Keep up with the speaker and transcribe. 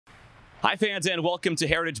Hi fans, and welcome to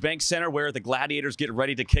Heritage Bank Center, where the Gladiators get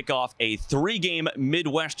ready to kick off a 3-game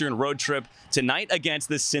Midwestern road trip tonight against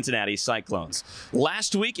the Cincinnati Cyclones.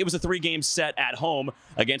 Last week, it was a 3-game set at home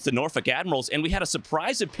against the Norfolk Admirals, and we had a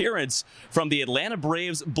surprise appearance from the Atlanta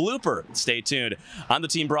Braves Blooper. Stay tuned. I'm the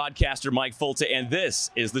team broadcaster, Mike Folta, and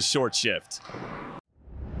this is The Short Shift.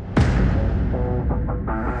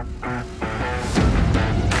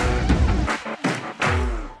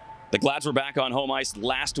 The Glads were back on home ice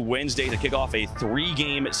last Wednesday to kick off a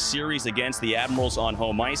 3-game series against the Admirals on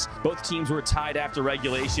home ice. Both teams were tied after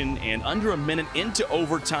regulation, and under a minute into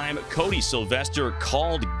overtime, Cody Sylvester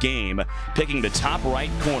called game, picking the top right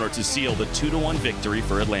corner to seal the 2-1 victory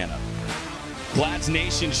for Atlanta. Glads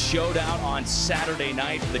Nation showed out on Saturday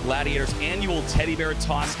night for the Gladiators' annual Teddy Bear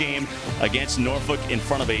Toss game against Norfolk in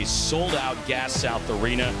front of a sold-out Gas South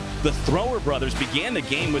Arena. The Thrower brothers began the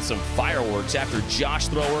game with some fireworks after Josh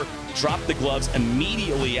Thrower dropped the gloves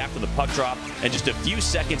immediately after the puck drop, and just a few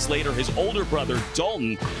seconds later, his older brother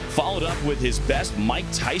Dalton followed up with his best Mike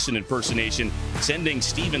Tyson impersonation, sending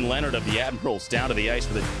Steven Leonard of the Admirals down to the ice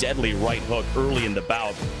with a deadly right hook early in the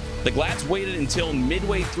bout. The Glads waited until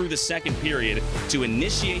midway through the second period to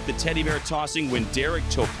initiate the teddy bear tossing when Derek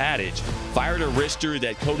Topadich fired a wrister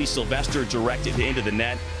that Cody Sylvester directed into the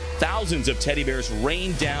net. Thousands of teddy bears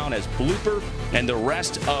rained down as Blooper and the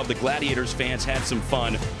rest of the Gladiators fans had some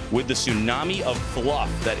fun with the tsunami of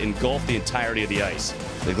fluff that engulfed the entirety of the ice.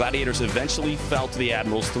 The Gladiators eventually fell to the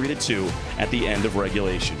Admirals 3-2 at the end of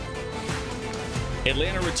regulation.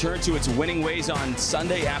 Atlanta returned to its winning ways on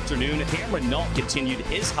Sunday afternoon. Cameron Nault continued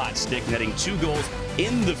his hot stick, netting 2 goals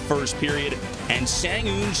in the first period, and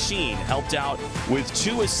Sang-Eun Sheen helped out with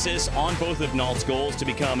 2 assists on both of Nault's goals to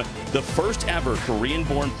become the first ever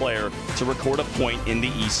Korean-born player to record a point in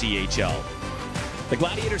the ECHL. The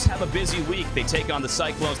Gladiators have a busy week. They take on the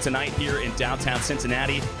Cyclones tonight here in downtown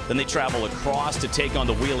Cincinnati. Then they travel across to take on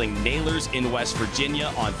the Wheeling Nailers in West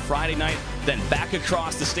Virginia on Friday night. Then back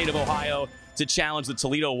across the state of Ohio to challenge the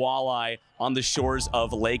Toledo Walleye on the shores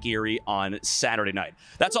of Lake Erie on Saturday night.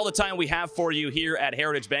 That's all the time we have for you here at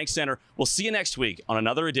Heritage Bank Center. We'll see you next week on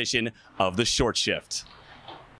another edition of The Short Shift.